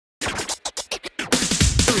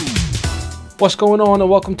What's going on, and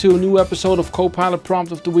welcome to a new episode of Copilot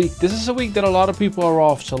Prompt of the Week. This is a week that a lot of people are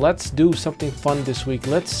off, so let's do something fun this week.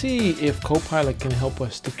 Let's see if Copilot can help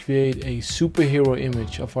us to create a superhero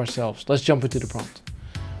image of ourselves. Let's jump into the prompt.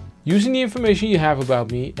 Using the information you have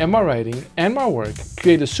about me and my writing and my work,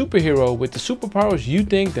 create a superhero with the superpowers you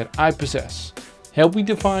think that I possess. Help me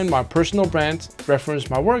define my personal brand,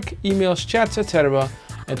 reference my work, emails, chats, etc.,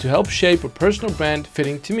 and to help shape a personal brand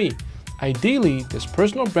fitting to me. Ideally, this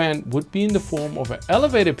personal brand would be in the form of an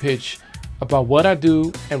elevator pitch about what I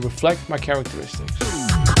do and reflect my characteristics.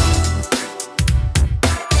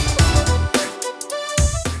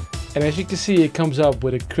 And as you can see, it comes up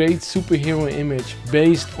with a great superhero image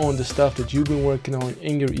based on the stuff that you've been working on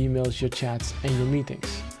in your emails, your chats, and your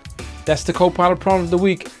meetings. That's the Copilot Prompt of the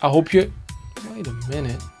Week. I hope you... Wait a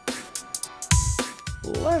minute.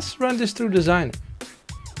 Let's run this through Designer.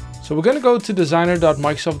 So we're going to go to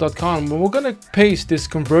designer.microsoft.com and we're going to paste this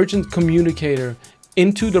convergent communicator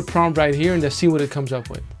into the prompt right here and let's see what it comes up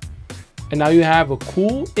with. And now you have a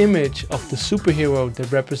cool image of the superhero that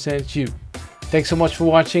represents you. Thanks so much for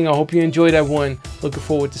watching. I hope you enjoyed that one. Looking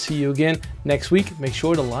forward to see you again next week. Make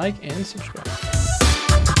sure to like and subscribe.